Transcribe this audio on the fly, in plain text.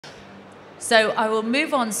So I will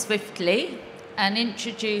move on swiftly and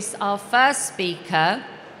introduce our first speaker,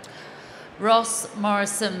 Ross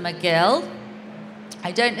Morrison McGill.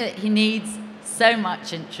 I don't know that he needs so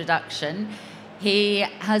much introduction. He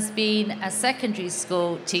has been a secondary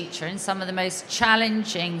school teacher in some of the most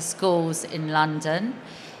challenging schools in London.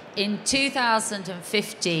 In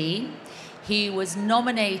 2015, he was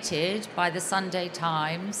nominated by the Sunday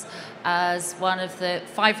Times as one of the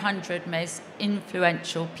 500 most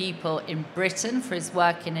influential people in Britain for his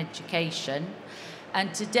work in education.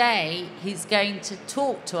 And today, he's going to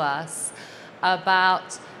talk to us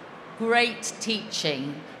about great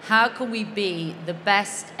teaching. How can we be the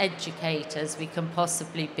best educators we can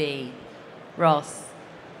possibly be? Ross.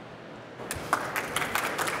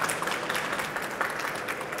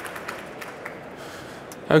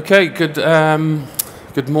 Okay,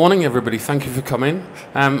 good morning, everybody. Thank you for coming.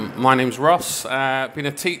 My name's Ross. I've been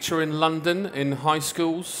a teacher in London in high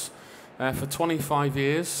schools for 25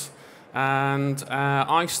 years. And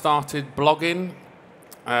I started blogging.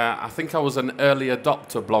 I think I was an early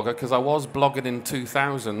adopter blogger because I was blogging in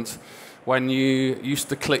 2000 when you used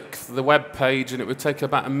to click the web page and it would take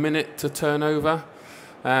about a minute to turn over.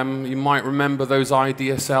 You might remember those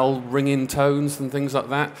IDSL ringing tones and things like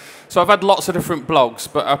that. So I've had lots of different blogs,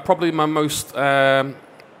 but probably my most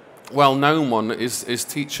well-known one is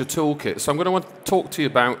Teacher Toolkit. So I'm going to want to talk to you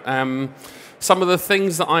about some of the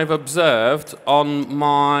things that I've observed on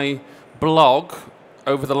my blog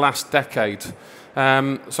over the last decade. So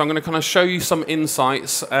I'm going to kind of show you some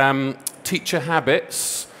insights, teacher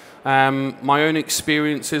habits, my own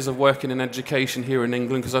experiences of working in education here in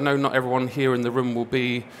England, because I know not everyone here in the room will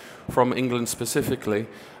be from England specifically,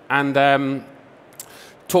 and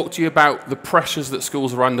talk to you about the pressures that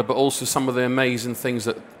schools are under, but also some of the amazing things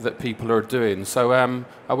that people are doing. So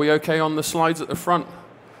are we okay on the slides at the front?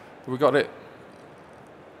 Have we got it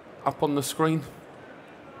up on the screen?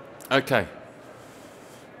 Okay.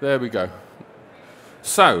 There we go.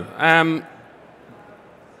 So,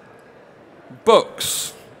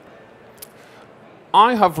 books.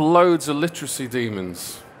 I have loads of literacy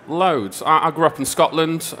demons. Loads. I grew up in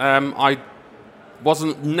Scotland. I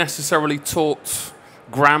wasn't necessarily taught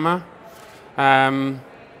grammar.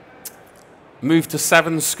 Moved to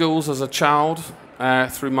 7 schools as a child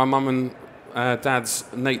through my mum and dad's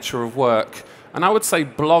nature of work. And I would say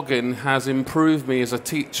blogging has improved me as a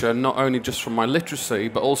teacher, not only just from my literacy,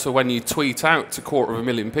 but also when you tweet out to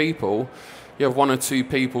 250,000 people, you have 1 or 2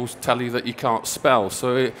 people tell you that you can't spell.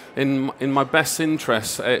 So in my best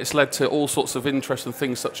interest, it's led to all sorts of interesting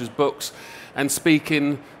things such as books and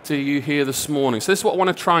speaking to you here this morning. So this is what I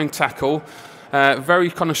want to try and tackle.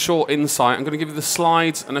 Very kind of short insight. I'm going to give you the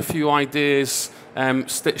slides and a few ideas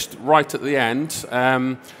stitched right at the end.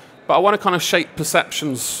 But I want to kind of shape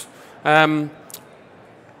perceptions.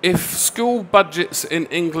 If school budgets in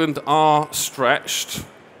England are stretched,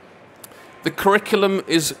 the curriculum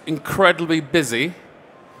is incredibly busy,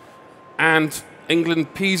 and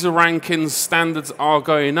England PISA rankings standards are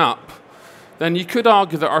going up, then you could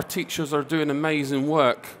argue that our teachers are doing amazing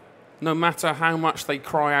work, no matter how much they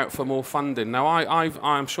cry out for more funding. Now,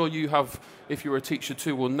 I'm sure you have, if you're a teacher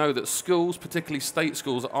too, will know that schools, particularly state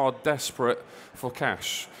schools, are desperate for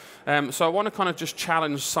cash. So I want to kind of just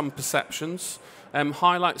challenge some perceptions,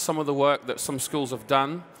 highlight some of the work that some schools have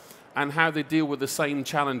done and how they deal with the same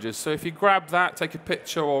challenges. So if you grab that, take a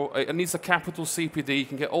picture, or it needs a capital CPD, you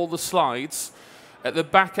can get all the slides. At the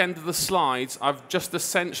back end of the slides, I've just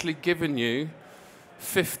essentially given you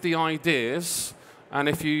 50 ideas. And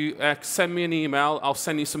if you send me an email, I'll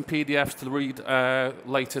send you some PDFs to read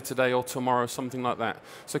later today or tomorrow, something like that.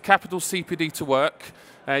 So capital CPD to work.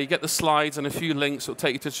 You get the slides and a few links. It'll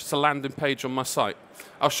take you to just a landing page on my site.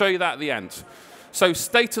 I'll show you that at the end. So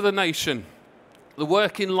State of the Nation, the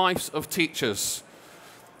working lives of teachers.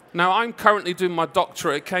 Now, I'm currently doing my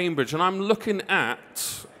doctorate at Cambridge, and I'm looking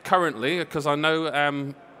at, currently, because I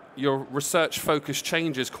know your research focus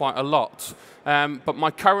changes quite a lot, but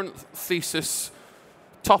my current thesis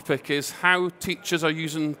topic is how teachers are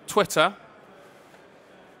using Twitter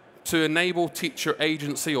to enable teacher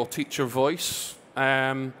agency or teacher voice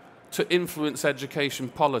to influence education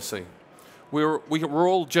policy. We're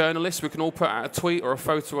all journalists. We can all put out a tweet or a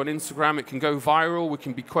photo on Instagram. It can go viral. We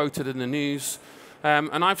can be quoted in the news.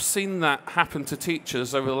 And I've seen that happen to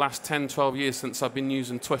teachers over the last 10, 12 years since I've been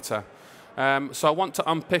using Twitter. So I want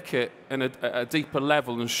to unpick it in a deeper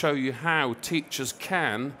level and show you how teachers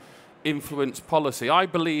can influence policy. I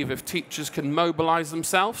believe if teachers can mobilize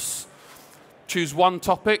themselves, choose one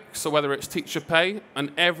topic, so whether it's teacher pay,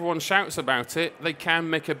 and everyone shouts about it, they can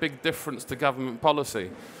make a big difference to government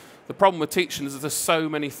policy. The problem with teaching is there's so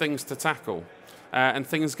many things to tackle. and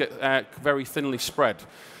things get very thinly spread.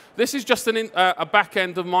 This is just a back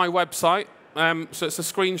end of my website. So it's a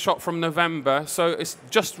screenshot from November. So it's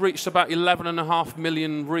just reached about 11.5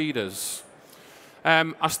 million readers.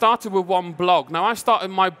 I started with one blog. Now, I started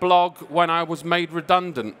my blog when I was made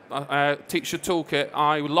redundant. Teacher Toolkit,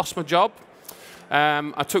 I lost my job.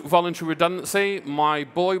 I took voluntary redundancy. My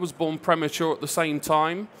boy was born premature at the same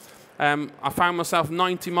time. I found myself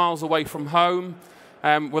 90 miles away from home,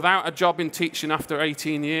 without a job in teaching after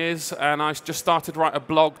 18 years, and I just started to write a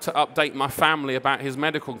blog to update my family about his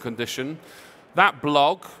medical condition. That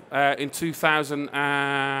blog, in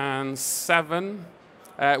 2007,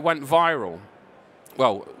 went viral.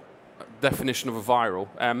 Well, definition of a viral,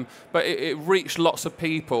 but it reached lots of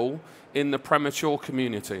people in the premature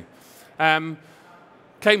community.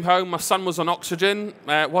 Came home, my son was on oxygen,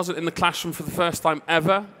 wasn't in the classroom for the first time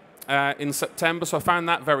ever in September, so I found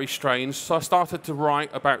that very strange. So I started to write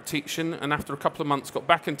about teaching, and after a couple of months got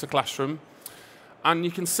back into classroom. And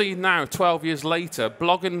you can see now, 12 years later,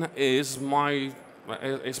 blogging is my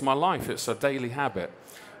life. It's a daily habit.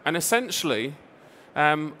 And essentially,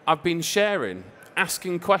 I've been sharing,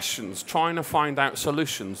 asking questions, trying to find out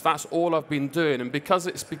solutions. That's all I've been doing. And because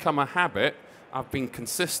it's become a habit, I've been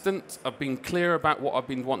consistent, I've been clear about what I've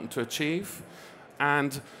been wanting to achieve,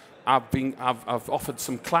 and I've offered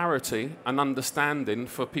some clarity and understanding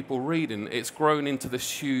for people reading. It's grown into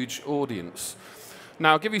this huge audience.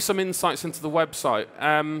 Now, I'll give you some insights into the website.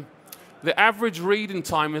 The average reading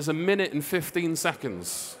time is 1 minute and 15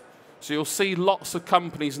 seconds. So you'll see lots of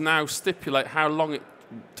companies now stipulate how long it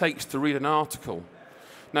takes to read an article.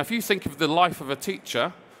 Now, if you think of the life of a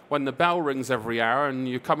teacher, when the bell rings every hour and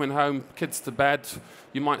you're coming home, kids to bed,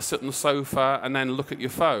 you might sit on the sofa and then look at your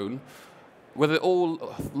phone. With it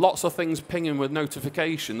all, lots of things pinging with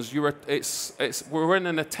notifications, we're in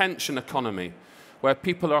an attention economy where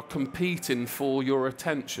people are competing for your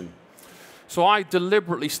attention. So I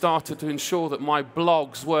deliberately started to ensure that my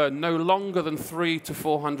blogs were no longer than 300 to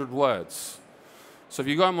 400 words. So if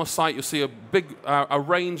you go on my site, you'll see a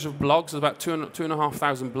range of blogs, about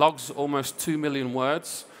 2,500 blogs, almost 2 million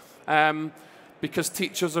words. Because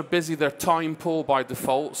teachers are busy, they're time poor by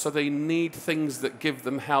default, so they need things that give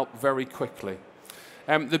them help very quickly.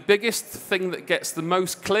 The biggest thing that gets the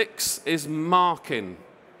most clicks is marking.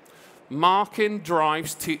 Marking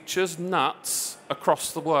drives teachers nuts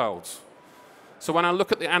across the world. So when I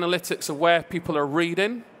look at the analytics of where people are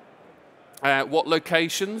reading, what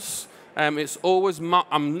locations, it's always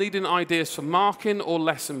I'm needing ideas for marking or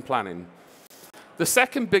lesson planning. The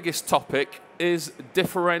second biggest topic is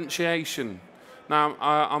differentiation. Now,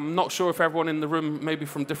 I'm not sure if everyone in the room, maybe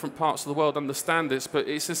from different parts of the world, understand this, but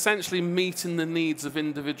it's essentially meeting the needs of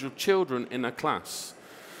individual children in a class.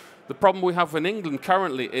 The problem we have in England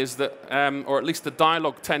currently is that, or at least the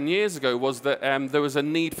dialogue 10 years ago, was that there was a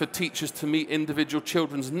need for teachers to meet individual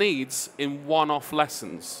children's needs in one-off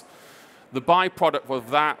lessons. The byproduct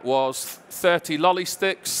of that was 30 lolly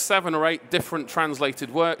sticks, 7 or 8 different translated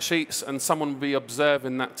worksheets, and someone would be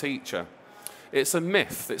observing that teacher. It's a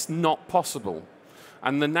myth. It's not possible.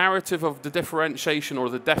 And the narrative of the differentiation or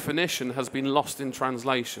the definition has been lost in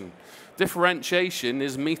translation. Differentiation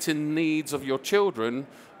is meeting needs of your children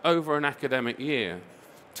over an academic year.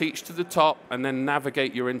 Teach to the top and then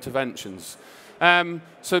navigate your interventions.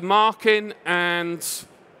 So marking and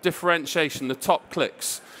differentiation, the top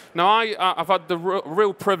clicks. Now, I've had the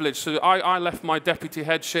real privilege. So I left my deputy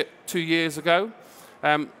headship 2 years ago,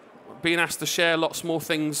 being asked to share lots more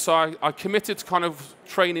things. So I committed to kind of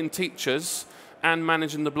training teachers and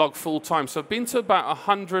managing the blog full time. So I've been to about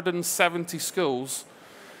 170 schools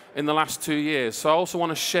in the last 2 years. So I also want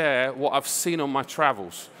to share what I've seen on my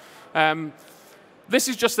travels. This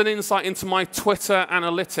is just an insight into my Twitter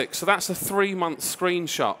analytics. So that's a 3-month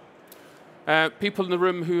screenshot. People in the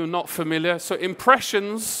room who are not familiar. So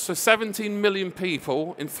impressions, so 17 million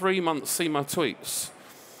people in 3 months see my tweets.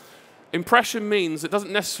 Impression means, it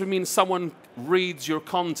doesn't necessarily mean someone reads your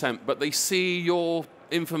content, but they see your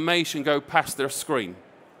information go past their screen.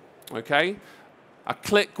 Okay? A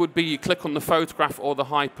click would be you click on the photograph or the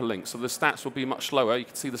hyperlink, so the stats will be much lower. You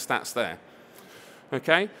can see the stats there.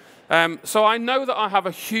 Okay? So I know that I have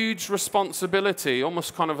a huge responsibility,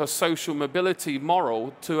 almost kind of a social mobility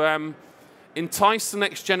moral, to entice the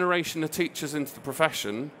next generation of teachers into the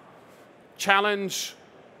profession, challenge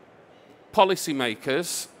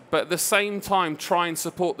policymakers, but at the same time try and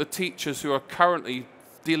support the teachers who are currently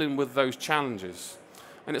dealing with those challenges.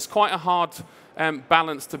 And it's quite a hard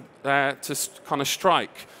balance to kind of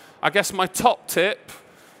strike. I guess my top tip,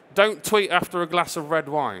 don't tweet after a glass of red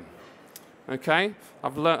wine. Okay?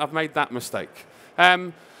 I've made that mistake.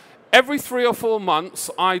 Every 3 or 4 months,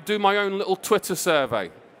 I do my own little Twitter survey.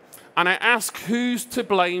 And I ask who's to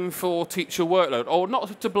blame for teacher workload, or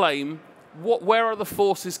not to blame, where are the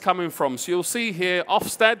forces coming from? So you'll see here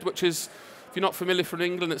Ofsted, which is, if you're not familiar from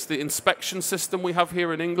England, it's the inspection system we have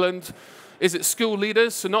here in England. Is it school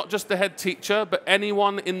leaders? So not just the head teacher, but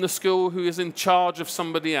anyone in the school who is in charge of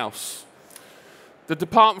somebody else. The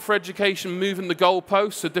Department for Education moving the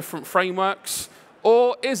goalposts to different frameworks.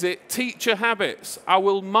 Or is it teacher habits? I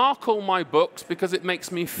will mark all my books because it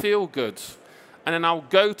makes me feel good. And then I'll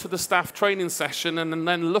go to the staff training session and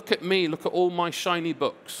then look at me, look at all my shiny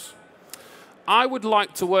books. I would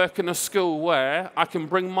like to work in a school where I can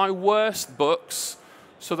bring my worst books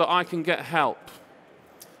so that I can get help.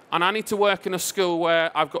 And I need to work in a school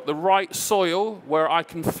where I've got the right soil, where I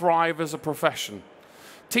can thrive as a profession.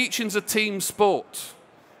 Teaching's a team sport.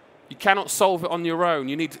 You cannot solve it on your own.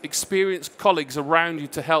 You need experienced colleagues around you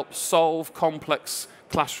to help solve complex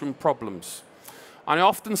classroom problems. And I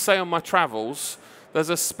often say on my travels, there's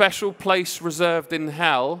a special place reserved in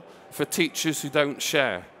hell for teachers who don't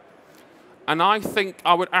share. And I think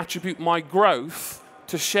I would attribute my growth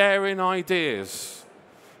to sharing ideas,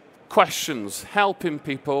 questions, helping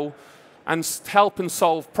people, and helping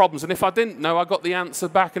solve problems. And if I didn't know, I got the answer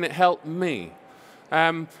back and it helped me.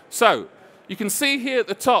 So you can see here at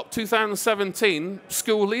the top, 2017,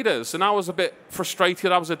 school leaders. And I was a bit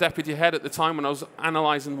frustrated. I was a deputy head at the time when I was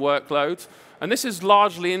analysing workload. And this is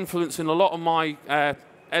largely influencing a lot of my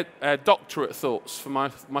doctorate thoughts for my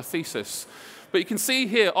thesis. But you can see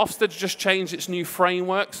here, Ofsted's just changed its new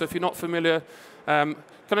framework. So if you're not familiar, can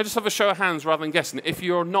I just have a show of hands rather than guessing? If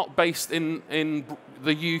you're not based in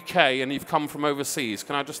the UK and you've come from overseas,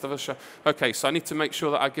 can I just have a show? Okay, so I need to make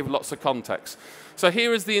sure that I give lots of context. So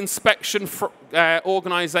here is the inspection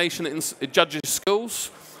organisation that judges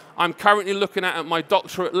schools. I'm currently looking at my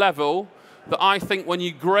doctorate level that I think when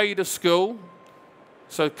you grade a school,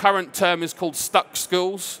 so current term is called stuck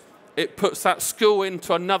schools, it puts that school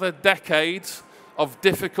into another decade of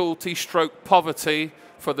difficulty stroke poverty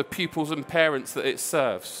for the pupils and parents that it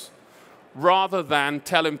serves, rather than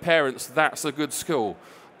telling parents that's a good school.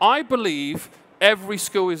 I believe every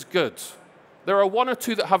school is good. There are 1 or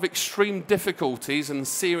 2 that have extreme difficulties and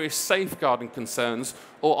serious safeguarding concerns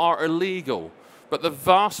or are illegal, but the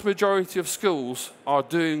vast majority of schools are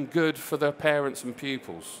doing good for their parents and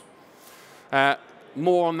pupils.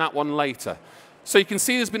 More on that one later. So you can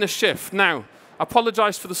see there's been a shift. Now, I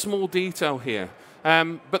apologise for the small detail here.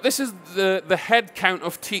 But this is the head count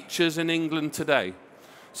of teachers in England today.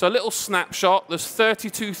 So a little snapshot, there's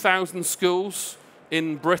 32,000 schools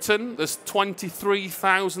in Britain, there's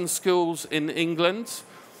 23,000 schools in England,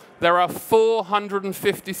 there are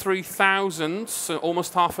 453,000, so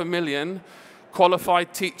almost 500,000,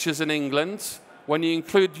 qualified teachers in England. When you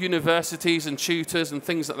include universities and tutors and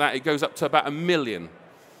things like that, it goes up to about 1 million.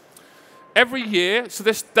 Every year, so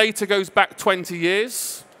this data goes back 20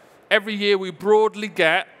 years, every year we broadly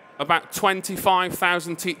get about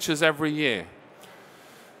 25,000 teachers every year.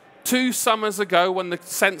 2 summers ago, when the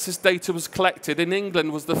census data was collected in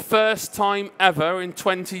England, was the first time ever in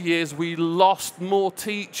 20 years we lost more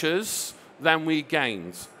teachers than we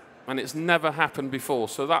gained. And it's never happened before.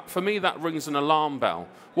 So that, for me, that rings an alarm bell.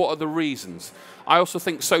 What are the reasons? I also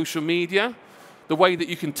think social media, the way that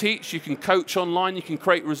you can teach, you can coach online, you can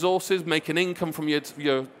create resources, make an income from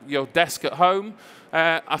your desk at home.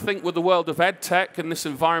 I think with the world of ed tech and this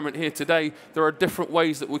environment here today, there are different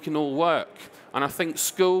ways that we can all work. And I think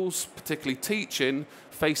schools, particularly teaching,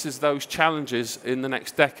 faces those challenges in the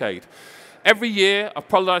next decade. Every year, I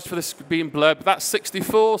apologise for this being blurred, but that's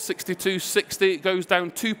 64, 62, 60. It goes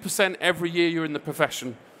down 2% every year you're in the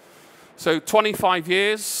profession. So 25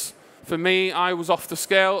 years, for me, I was off the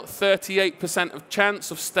scale, 38% of chance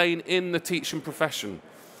of staying in the teaching profession.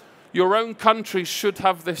 Your own country should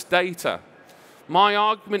have this data. My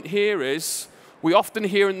argument here is, we often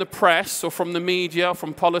hear in the press or from the media or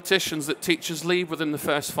from politicians that teachers leave within the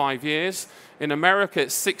first 5 years. In America,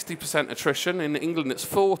 it's 60% attrition. In England, it's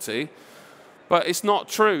 40%. But it's not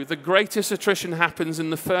true. The greatest attrition happens in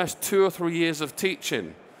the first 2 or 3 years of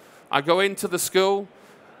teaching. I go into the school,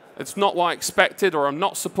 it's not what I expected, or I'm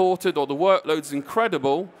not supported, or the workload's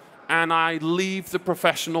incredible, and I leave the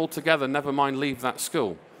profession altogether, never mind leave that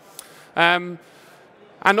school. And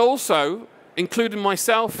also, including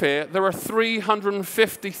myself here, there are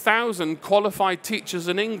 350,000 qualified teachers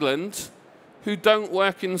in England who don't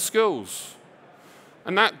work in schools.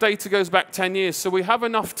 And that data goes back 10 years. So we have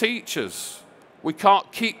enough teachers. We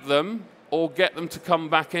can't keep them or get them to come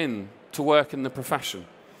back in to work in the profession.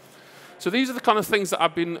 So these are the kind of things that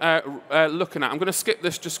I've been looking at. I'm going to skip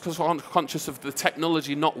this just because I'm conscious of the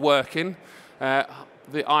technology not working.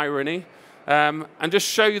 the irony, and just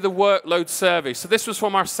show you the workload survey. So this was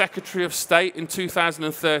from our Secretary of State in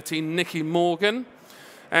 2013, Nikki Morgan.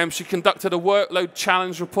 She conducted a workload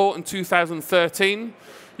challenge report in 2013.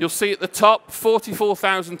 You'll see at the top,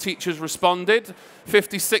 44,000 teachers responded.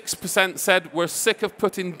 56% said we're sick of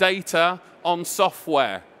putting data on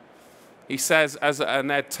software, he says, as an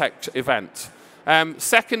EdTech event.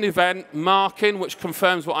 Second event, marking, which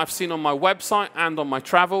confirms what I've seen on my website and on my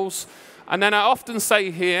travels. And then I often say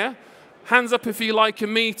here, hands up if you like a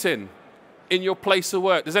meeting in your place of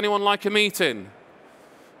work. Does anyone like a meeting?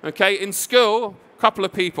 Okay, in school, a couple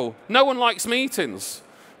of people. No one likes meetings.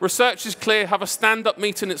 Research is clear, have a stand-up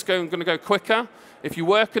meeting, it's going to go quicker. If you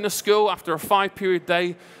work in a school after a 5-period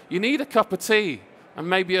day, you need a cup of tea and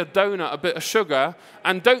maybe a donut, a bit of sugar,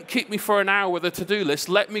 and don't keep me for an hour with a to-do list.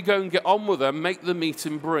 Let me go and get on with them, make the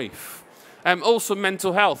meeting brief. Also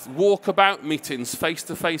mental health, walk-about meetings,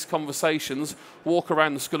 face-to-face conversations, walk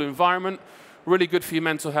around the school environment, really good for your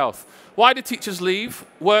mental health. Why do teachers leave?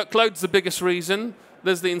 Workload's the biggest reason.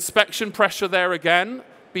 There's the inspection pressure there again.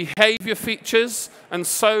 Behaviour features, and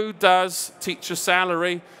so does teacher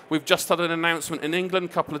salary. We've just had an announcement in England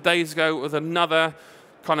a couple of days ago with another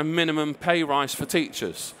kind of minimum pay rise for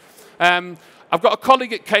teachers. I've got a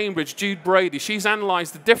colleague at Cambridge, Jude Brady. She's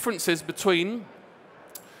analysed the differences between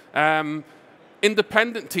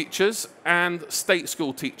independent teachers and state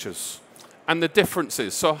school teachers and the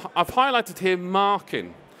differences. So I've highlighted here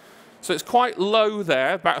marking. So it's quite low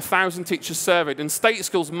there, about 1,000 teachers surveyed. In state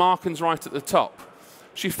schools, marking's right at the top.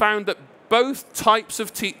 She found that both types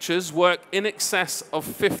of teachers work in excess of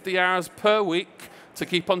 50 hours per week to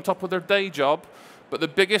keep on top of their day job, but the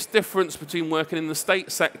biggest difference between working in the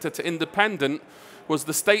state sector to independent was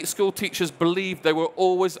the state school teachers believed they were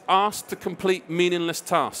always asked to complete meaningless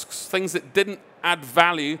tasks, things that didn't add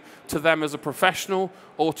value to them as a professional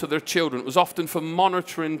or to their children. It was often for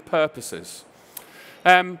monitoring purposes.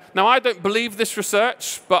 Now, I don't believe this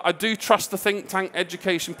research, but I do trust the think tank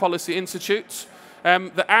Education Policy Institute.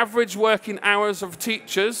 The average working hours of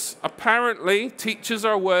teachers, apparently teachers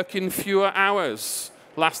are working fewer hours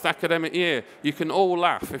last academic year. You can all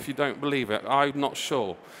laugh if you don't believe it. I'm not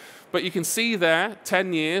sure. But you can see there,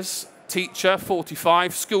 10 years, teacher,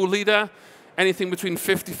 45, school leader, anything between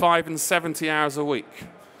 55 and 70 hours a week,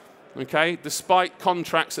 okay, despite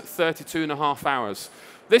contracts at 32.5 hours.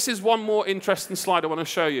 This is one more interesting slide I want to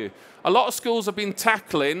show you. A lot of schools have been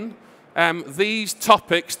tackling these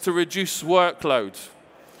topics to reduce workload.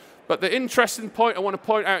 But the interesting point I want to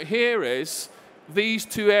point out here is these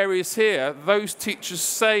two areas here, those teachers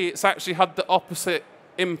say it's actually had the opposite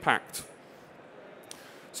impact.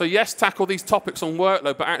 So yes, tackle these topics on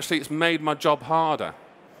workload, but actually it's made my job harder.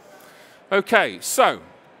 Okay, so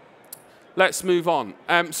let's move on.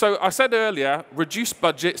 So I said earlier, reduced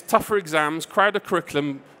budgets, tougher exams, crowded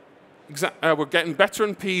curriculum. We're getting better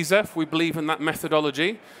in PISA if we believe in that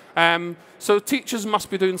methodology. So teachers must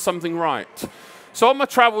be doing something right. So on my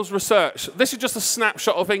travels research, this is just a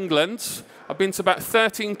snapshot of England. I've been to about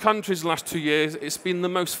 13 countries the last 2 years. It's been the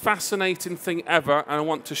most fascinating thing ever, and I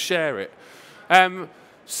want to share it.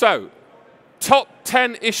 So top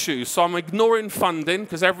 10 issues. So I'm ignoring funding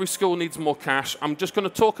because every school needs more cash. I'm just going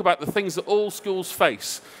to talk about the things that all schools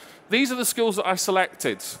face. These are the schools that I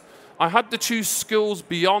selected. I had to choose schools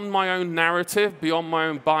beyond my own narrative, beyond my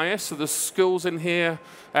own bias. So there's schools in here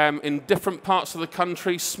in different parts of the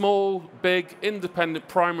country, small, big, independent,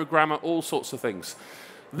 primary grammar, all sorts of things.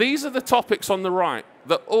 These are the topics on the right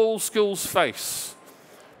that all schools face.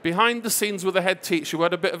 Behind the scenes with the head teacher, we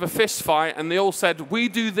had a bit of a fist fight, and they all said, we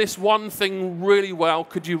do this one thing really well.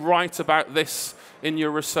 Could you write about this in your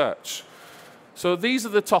research? So these are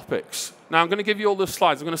the topics. Now, I'm going to give you all the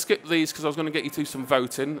slides. I'm going to skip these because I was going to get you to some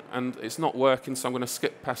voting, and it's not working, so I'm going to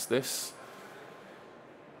skip past this.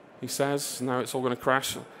 He says, now it's all going to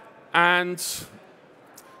crash. And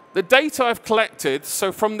the data I've collected,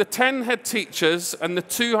 so from the 10 head teachers and the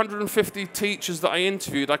 250 teachers that I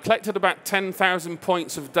interviewed, I collected about 10,000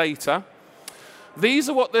 points of data. These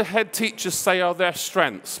are what the head teachers say are their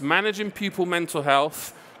strengths: managing pupil mental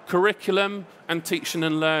health, curriculum, and teaching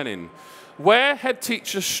and learning. Where head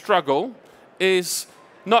teachers struggle is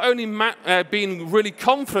not only being really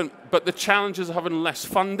confident, but the challenges of having less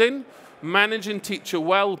funding, managing teacher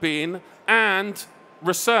well-being, and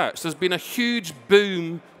research. There's been a huge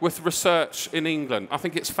boom with research in England. I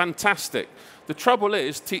think it's fantastic. The trouble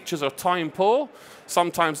is teachers are time poor.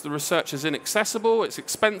 Sometimes the research is inaccessible, it's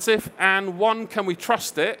expensive, and one, can we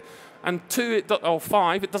trust it? And two, or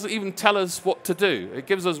five, it doesn't even tell us what to do. It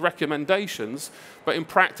gives us recommendations, but in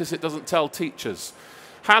practice it doesn't tell teachers.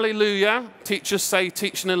 Hallelujah, teachers say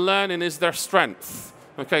teaching and learning is their strength.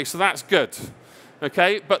 Okay, so that's good.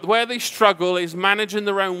 Okay, but where they struggle is managing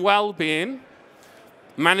their own well-being,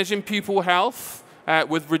 managing pupil health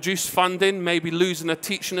with reduced funding, maybe losing a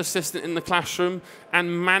teaching assistant in the classroom,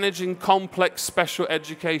 and managing complex special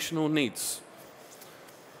educational needs.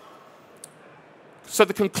 So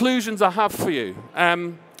the conclusions I have for you.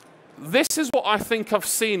 This is what I think I've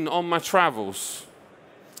seen on my travels.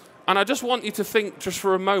 And I just want you to think just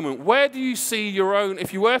for a moment, where do you see your own,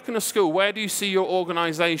 if you work in a school, where do you see your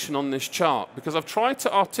organisation on this chart? Because I've tried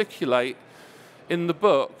to articulate in the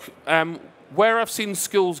book where I've seen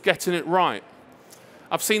schools getting it right.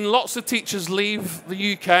 I've seen lots of teachers leave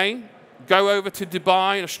the UK, go over to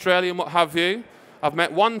Dubai, Australia, and what have you. I've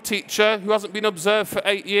met one teacher who hasn't been observed for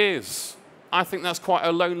 8 years. I think that's quite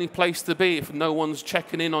a lonely place to be if no one's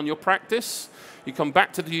checking in on your practice. You come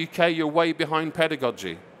back to the UK, you're way behind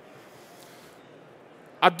pedagogy.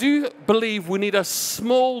 I do believe we need a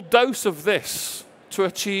small dose of this to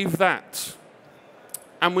achieve that.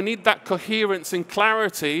 And we need that coherence and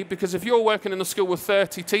clarity, because if you're working in a school with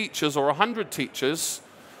 30 teachers or 100 teachers,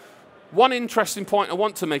 one interesting point I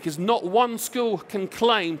want to make is not one school can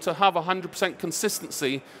claim to have 100%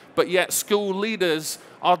 consistency, but yet school leaders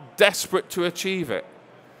are desperate to achieve it.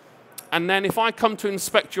 And then if I come to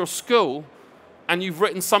inspect your school and you've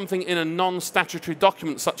written something in a non-statutory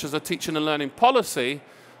document such as a teaching and learning policy,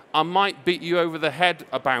 I might beat you over the head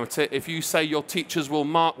about it if you say your teachers will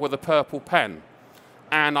mark with a purple pen.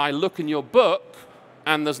 And I look in your book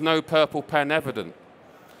and there's no purple pen evident.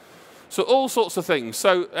 So all sorts of things.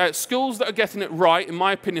 So schools that are getting it right, in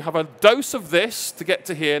my opinion, have a dose of this to get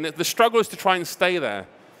to here, and the struggle is to try and stay there.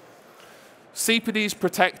 CPD is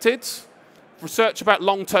protected. Research about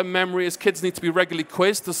long-term memory is kids need to be regularly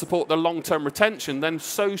quizzed to support their long-term retention, then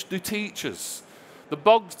so do teachers. The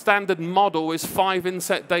bog standard model is 5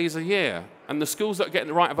 inset days a year, and the schools that are getting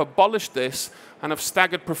it right have abolished this and have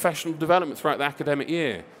staggered professional development throughout the academic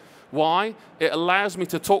year. Why? It allows me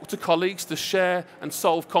to talk to colleagues, to share and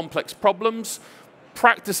solve complex problems,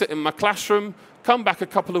 practice it in my classroom, come back a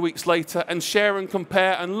couple of weeks later and share and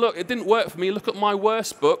compare, and look, it didn't work for me, look at my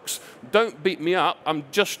worst books, don't beat me up, I'm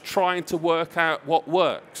just trying to work out what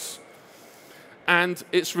works. And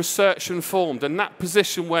it's research informed, and that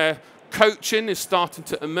position where coaching is starting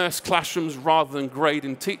to immerse classrooms rather than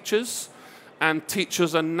grading teachers, and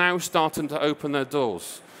teachers are now starting to open their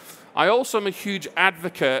doors. I also am a huge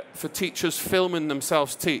advocate for teachers filming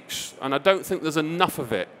themselves teach, and I don't think there's enough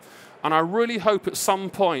of it. And I really hope at some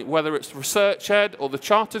point, whether it's Research Ed or the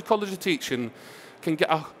Chartered College of Teaching, can get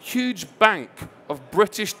a huge bank of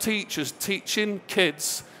British teachers teaching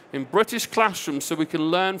kids in British classrooms so we can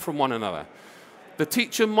learn from one another. The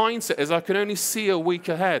teacher mindset is I can only see a week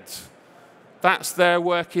ahead. That's their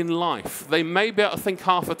working life. They may be able to think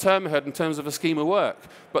half a term ahead in terms of a scheme of work,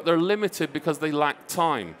 but they're limited because they lack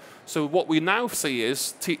time. So what we now see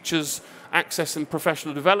is teachers accessing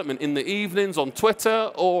professional development in the evenings on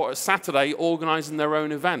Twitter or Saturday organising their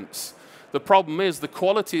own events. The problem is the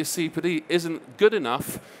quality of CPD isn't good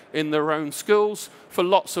enough in their own schools for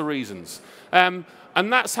lots of reasons. And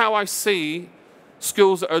that's how I see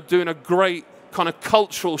schools that are doing a great kind of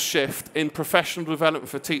cultural shift in professional development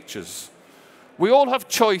for teachers. We all have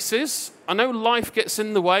choices. I know life gets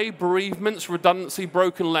in the way, bereavements, redundancy,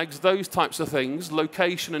 broken legs, those types of things,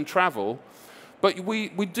 location and travel. But we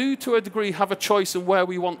do, to a degree, have a choice in where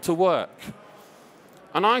we want to work.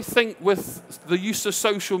 And I think with the use of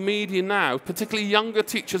social media now, particularly younger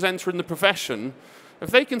teachers entering the profession, if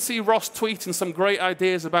they can see Ross tweeting some great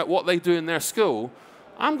ideas about what they do in their school,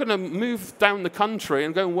 I'm going to move down the country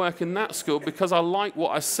and go and work in that school because I like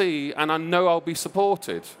what I see and I know I'll be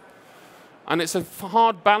supported. And it's a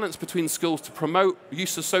hard balance between schools to promote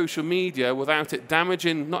use of social media without it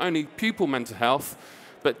damaging not only pupil mental health,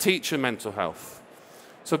 but teacher mental health.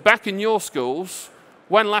 So back in your schools,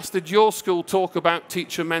 when last did your school talk about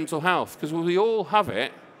teacher mental health? Because we all have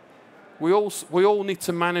it. We all need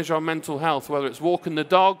to manage our mental health, whether it's walking the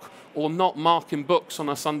dog or not marking books on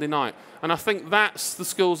a Sunday night. And I think that's the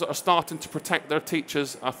schools that are starting to protect their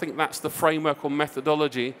teachers. I think that's the framework or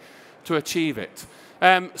methodology to achieve it.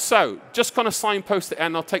 So, just kind of signpost it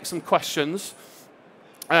and I'll take some questions.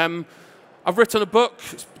 I've written a book,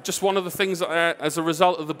 just one of the things that, as a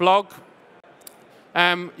result of the blog.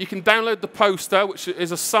 You can download the poster, which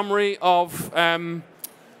is a summary of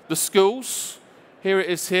the schools. Here it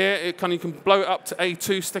is here. You can blow it up to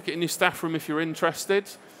A2, stick it in your staff room if you're interested.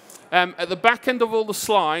 At the back end of all the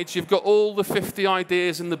slides, you've got all the 50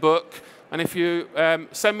 ideas in the book. And if you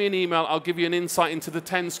send me an email, I'll give you an insight into the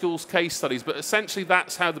 10 schools case studies. But essentially,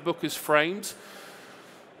 that's how the book is framed.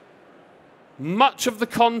 Much of the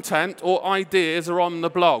content or ideas are on the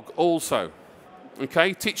blog also.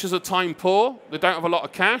 Okay, teachers are time poor. They don't have a lot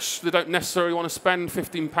of cash. They don't necessarily want to spend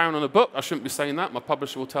 £15 on a book. I shouldn't be saying that. My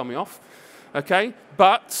publisher will tell me off. Okay,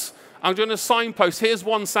 but I'm doing a signpost. Here's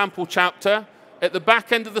one sample chapter. At the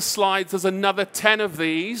back end of the slides, there's another 10 of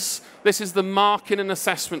these. This is the marking and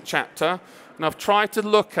assessment chapter. And I've tried to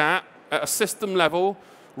look at a system level,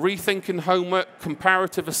 rethinking homework,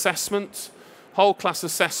 comparative assessment, whole class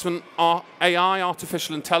assessment, AI,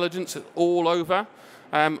 artificial intelligence, all over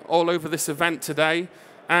this event today.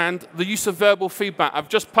 And the use of verbal feedback. I've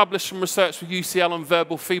just published some research with UCL on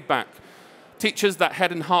verbal feedback. Teachers, that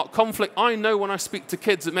head and heart conflict. I know when I speak to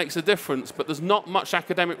kids it makes a difference, but there's not much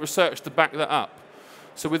academic research to back that up.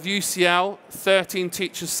 So with UCL, 13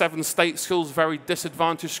 teachers, 7 state schools, very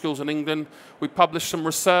disadvantaged schools in England. We published some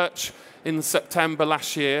research in September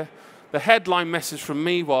last year. The headline message from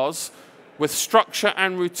me was, with structure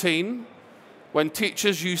and routine, when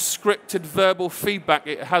teachers use scripted verbal feedback,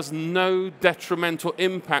 it has no detrimental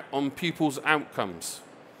impact on pupils' outcomes.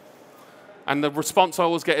 And the response I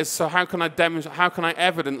always get is, so how can I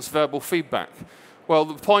evidence verbal feedback? Well,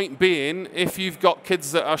 the point being, if you've got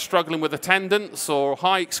kids that are struggling with attendance or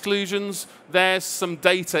high exclusions, there's some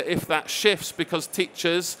data if that shifts because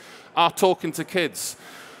teachers are talking to kids.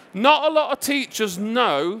 Not a lot of teachers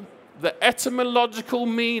know the etymological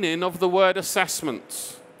meaning of the word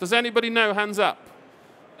assessment. Does anybody know? Hands up.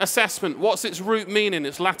 Assessment, what's its root meaning?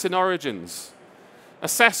 Its Latin origins.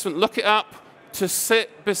 Assessment, look it up. To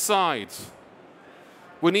sit beside.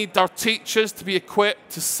 We need our teachers to be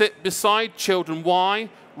equipped to sit beside children. Why?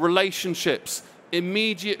 Relationships,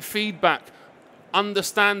 immediate feedback,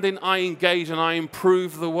 understanding I engage and I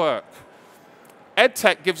improve the work.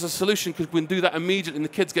 EdTech gives a solution because we can do that immediately and the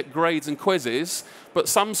kids get grades and quizzes, but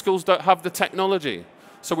some schools don't have the technology.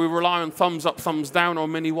 So we rely on thumbs up, thumbs down or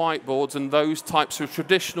mini whiteboards and those types of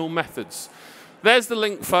traditional methods. There's the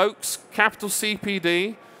link, folks, capital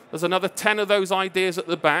CPD. There's another 10 of those ideas at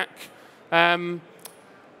the back.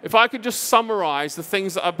 If I could just summarize the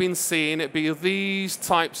things that I've been seeing, it'd be these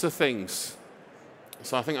types of things.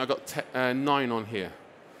 So I think I've got 9 on here.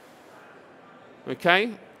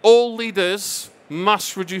 Okay? All leaders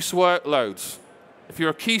must reduce workloads. If you're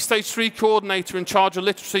a Key Stage 3 coordinator in charge of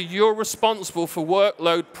literacy, you're responsible for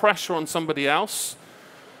workload pressure on somebody else.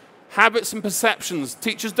 Habits and perceptions.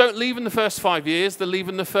 Teachers don't leave in the first 5 years, they leave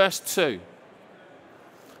in the first 2.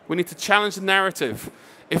 We need to challenge the narrative.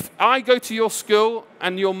 If I go to your school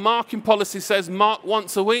and your marking policy says mark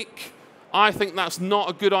once a week, I think that's not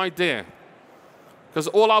a good idea. Because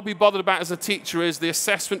all I'll be bothered about as a teacher is the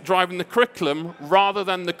assessment driving the curriculum rather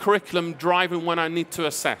than the curriculum driving when I need to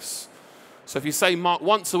assess. So if you say mark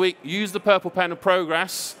once a week, use the purple pen of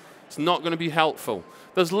progress, it's not going to be helpful.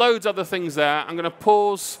 There's loads of other things there. I'm going to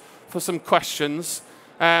pause for some questions.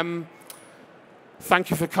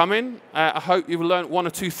 Thank you for coming. I hope you've learned 1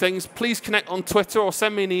 or 2 things. Please connect on Twitter or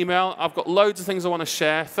send me an email. I've got loads of things I want to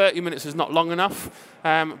share. 30 minutes is not long enough.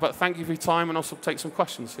 But thank you for your time and also take some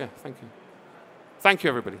questions. Yeah, thank you. Thank you,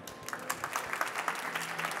 everybody.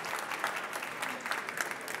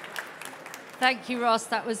 Thank you, Ross.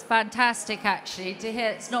 That was fantastic, actually, to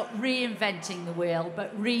hear. It's not reinventing the wheel,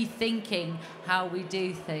 but rethinking how we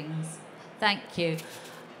do things. Thank you.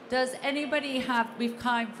 Does anybody have, we've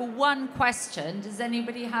time for one question. Does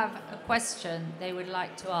anybody have a question they would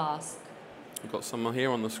like to ask? We've got someone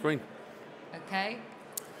here on the screen. Okay.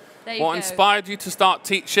 There you go. What inspired you to start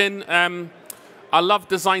teaching? I love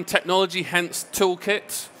design technology, hence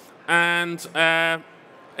Toolkit. And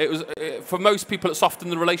for most people, it's often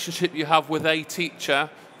the relationship you have with a teacher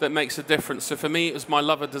that makes a difference. So for me, it was my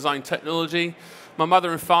love of design technology. My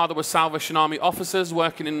mother and father were Salvation Army officers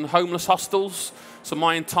working in homeless hostels. So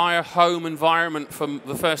my entire home environment for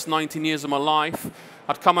the first 19 years of my life,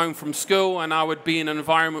 I'd come home from school and I would be in an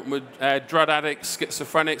environment with drug addicts,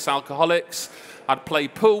 schizophrenics, alcoholics. I'd play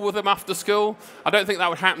pool with them after school. I don't think that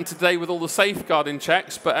would happen today with all the safeguarding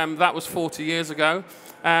checks, but that was 40 years ago.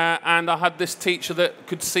 And I had this teacher that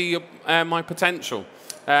could see my potential.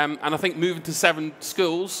 And I think moving to 7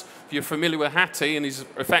 schools, if you're familiar with Hattie and his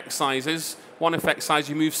effect sizes, one effect size,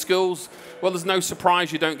 you move schools, well, there's no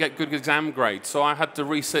surprise you don't get good exam grades. So I had to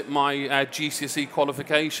resit my GCSE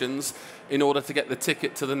qualifications in order to get the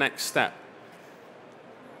ticket to the next step.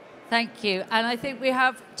 Thank you. And I think we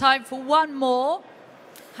have time for one more.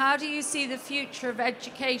 How do you see the future of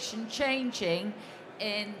education changing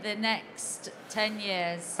in the next 10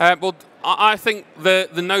 years? Well, I think the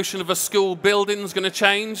notion of a school building is going to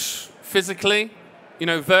change physically. You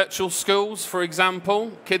know, virtual schools, for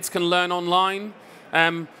example. Kids can learn online.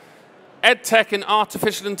 EdTech and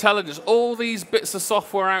artificial intelligence, all these bits of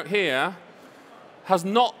software out here has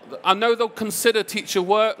not, I know they'll consider teacher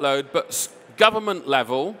workload, but government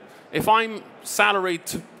level, if I'm salaried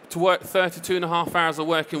to work 32.5 hours a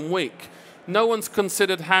working week, no one's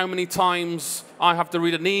considered how many times I have to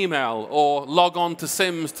read an email or log on to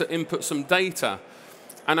Sims to input some data.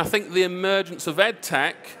 And I think the emergence of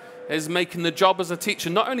EdTech is making the job as a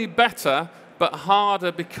teacher not only better, but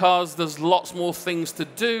harder, because there's lots more things to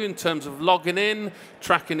do in terms of logging in,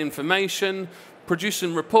 tracking information,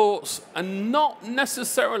 producing reports, and not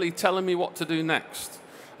necessarily telling me what to do next.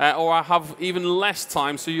 Or I have even less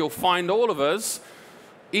time, so you'll find all of us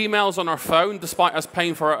emails on our phone, despite us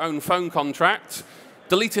paying for our own phone contract,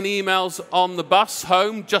 deleting emails on the bus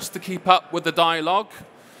home just to keep up with the dialogue,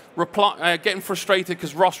 getting frustrated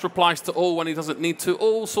because Ross replies to all when he doesn't need to,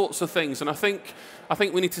 all sorts of things. And I think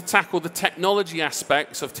we need to tackle the technology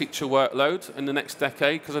aspects of teacher workload in the next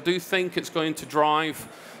decade, because I do think it's going to drive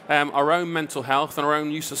our own mental health and our own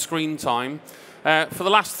use of screen time. For the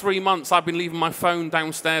last 3 months, I've been leaving my phone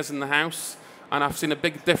downstairs in the house, and I've seen a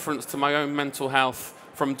big difference to my own mental health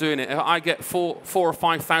from doing it. I get 4,000 or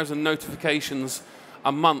 5,000 notifications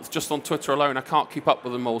a month just on Twitter alone. I can't keep up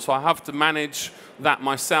with them all, so I have to manage that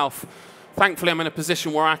myself. Thankfully, I'm in a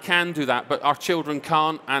position where I can do that, but our children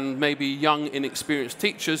can't, and maybe young, inexperienced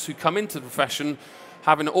teachers who come into the profession,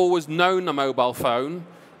 having always known a mobile phone,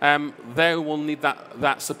 they will need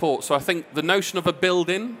that support. So I think the notion of a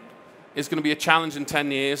building is going to be a challenge in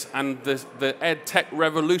 10 years, and the ed tech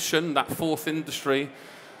revolution, that fourth industry,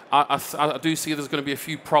 I do see there's going to be a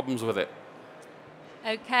few problems with it.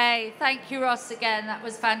 Okay, thank you, Ross, again. That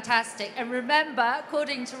was fantastic. And remember,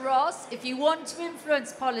 according to Ross, if you want to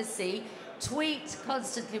influence policy, tweet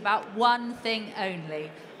constantly about one thing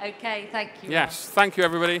only. Okay, thank you, Yes, Ross. Thank you,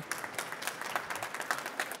 everybody.